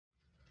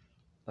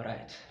All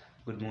right.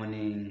 Good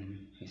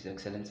morning, His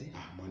Excellency.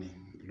 Morning,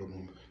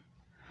 Lumumba.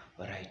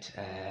 All right.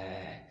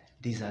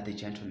 These are the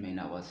gentlemen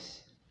I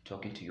was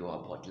talking to you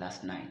about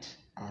last night.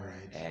 All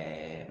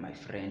right. My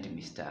friend,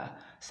 Mr.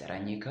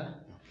 Saranyika,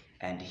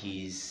 and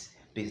his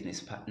business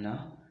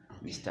partner,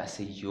 Mr.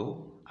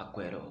 Sergio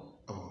Aguero.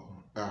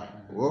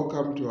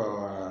 Welcome to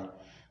our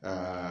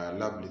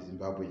lovely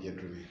Zimbabwe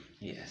gentlemen.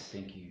 Yes,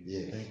 thank you.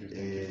 Yes, thank you.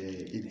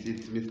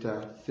 It's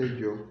Mr.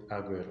 Sergio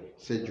Aguero.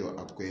 Sergio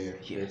Aguero.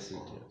 Yes.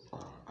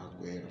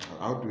 Aguero.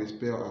 How do we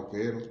spell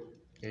Aguero?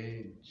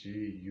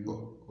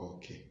 A-G-U.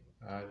 Okay.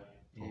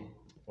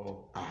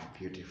 R-E-O.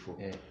 Beautiful.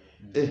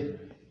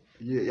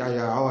 Yeah.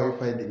 How are you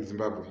finding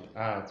Zimbabwe?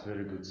 It's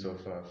very good so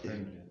far.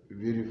 Friendly.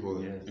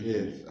 Beautiful.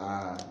 Yes.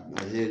 I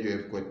hear you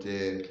have got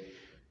a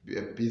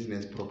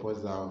business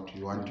proposal.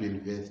 You want to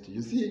invest.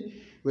 You see,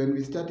 when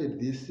we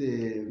started this,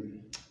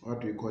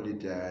 what do we call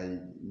it,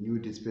 new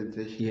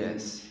dispensation?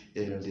 Yes.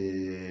 And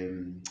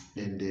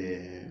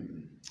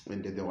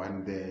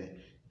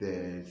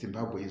the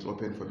Zimbabwe is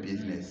open for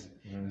business.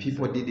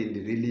 People didn't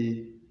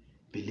really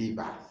believe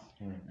us,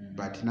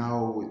 but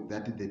now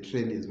that the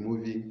train is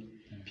moving,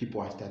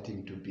 people are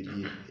starting to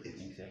believe it.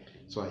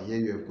 Exactly. So I hear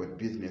you have got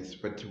business,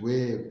 but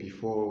where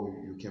before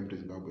you came to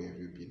Zimbabwe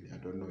have you been? I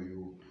don't know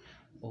you,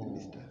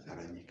 Mr.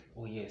 Saranyika.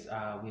 Oh yes,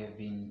 we have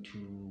been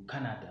to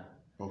Canada.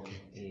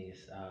 Okay.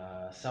 Yes,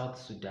 South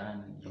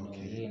Sudan, you know,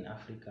 here in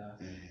Africa,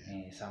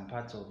 some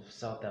parts of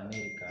South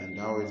America. And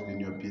how has been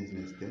your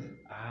business there?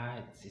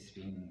 It's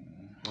been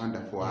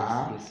wonderful.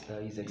 Yes,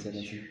 His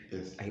Excellency.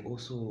 Yes. I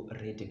also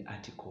read an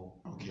article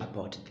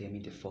about them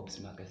in the Forbes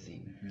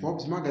magazine.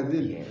 Forbes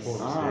magazine? Yes.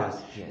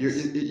 Forbes,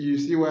 yes. You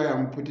see why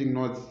I'm putting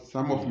notes?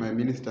 Some of my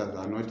ministers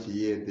are not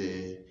here.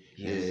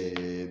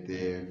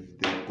 They've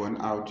gone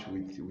out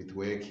with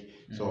work.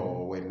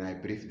 So when I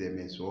brief them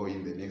as well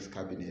in the next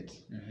cabinet,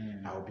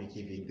 I'll be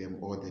giving them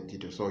all the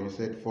details. So you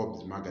said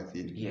Forbes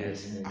magazine.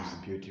 Yes.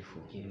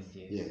 Beautiful.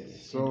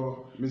 Yes.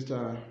 So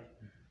Mr.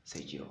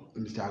 Sergio.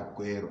 Mr.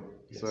 Aguero.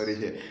 Yes. Sorry,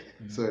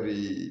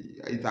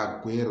 it's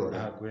Aguero,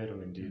 right?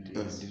 Aguero, indeed.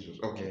 Yes.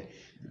 Okay.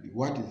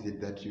 What is it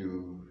that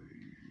you're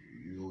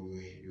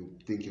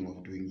thinking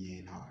of doing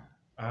here now?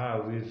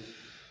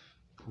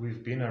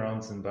 We've been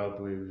around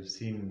Zimbabwe. We've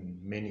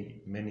seen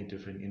many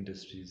different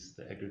industries.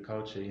 The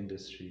agriculture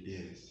industry.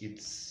 Yes.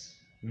 It's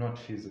not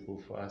feasible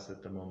for us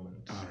at the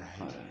moment. All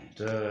right.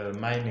 The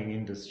mining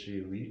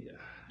industry,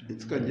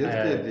 it's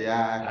congested.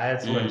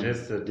 It's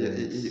congested.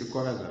 It's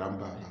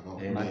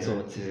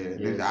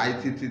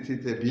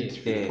a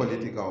bit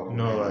political.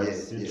 No,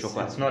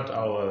 it's not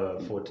our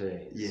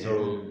forte. Yeah.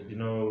 So,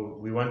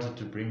 we wanted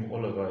to bring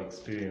all of our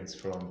experience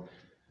from,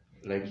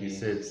 like you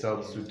said,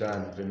 South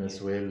Sudan,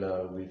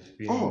 Venezuela. We've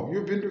been. Oh,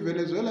 you've been to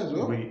Venezuela as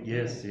well?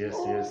 Yes. It's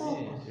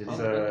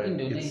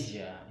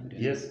Indonesia.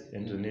 Yes,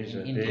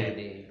 Indonesia.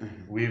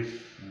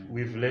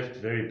 We've left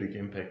very big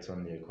impacts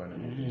on the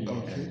economy.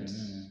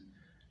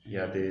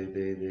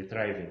 They're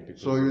thriving.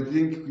 So you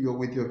think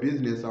with your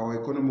business, our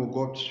economy will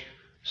go?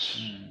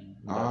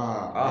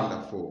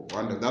 Wonderful.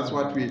 That's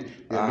what we're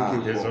looking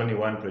for. There's only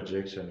one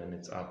projection, and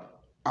it's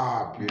up.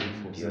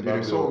 Beautiful.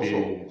 Zimbabwe will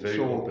be very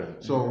open.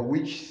 So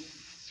which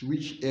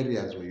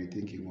areas were you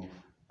thinking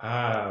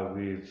of?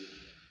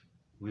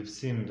 We've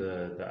seen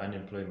the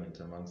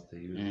unemployment amongst the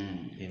youth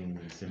in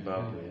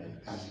Zimbabwe.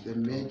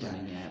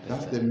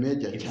 That's the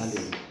major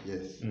challenge.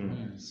 Yes.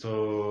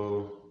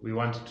 So we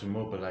wanted to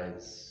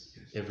mobilize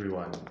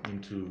everyone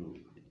into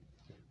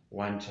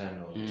one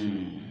channel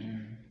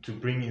to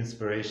bring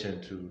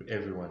inspiration to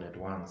everyone at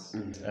once.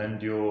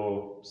 And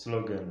your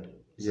slogan,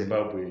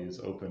 Zimbabwe is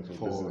open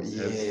for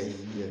business.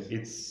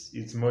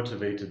 It's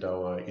motivated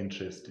our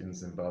interest in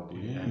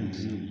Zimbabwe, and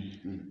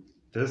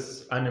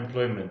this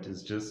unemployment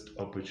is just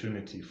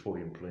opportunity for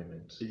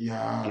employment.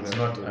 It's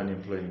not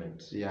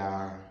unemployment.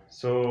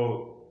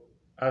 So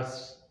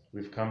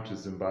we've come to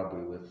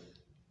Zimbabwe with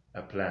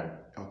a plan.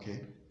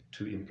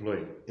 To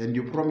employ. And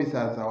you promise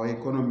us our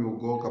economy will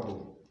go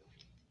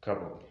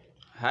couple.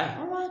 Hi.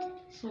 All right.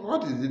 So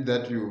what is it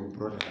that you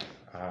brought us?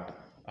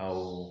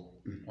 I'll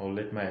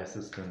let my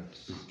assistant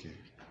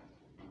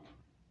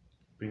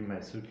bring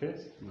my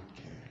suitcase.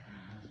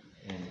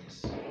 And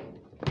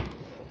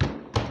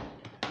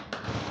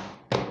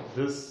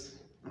this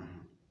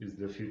is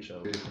the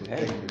future.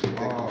 Thank you.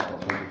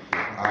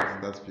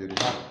 That's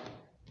beautiful.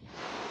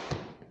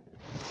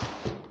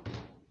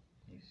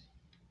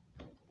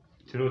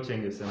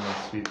 Tirotengesa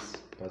masweets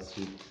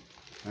pasweet.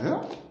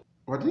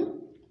 What is?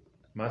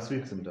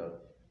 Masweets mdalo.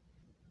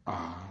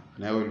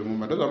 Nawe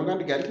Lumumba ndo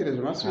zvamukandigarikire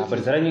zvemasweets.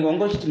 But Saranyika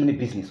wangochiti mune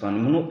business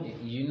one.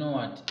 You know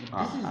what?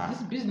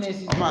 This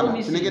business is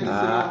promising.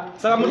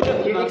 Saka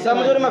mutori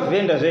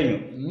mavenda zvenyu.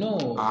 No.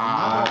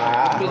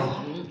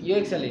 Your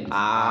Excellency.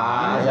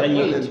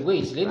 Saranyika.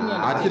 Wait, let me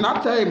understand. Hatina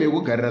time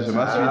yekugarira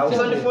zvemasweets.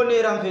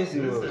 Usandifonera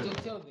mfesi.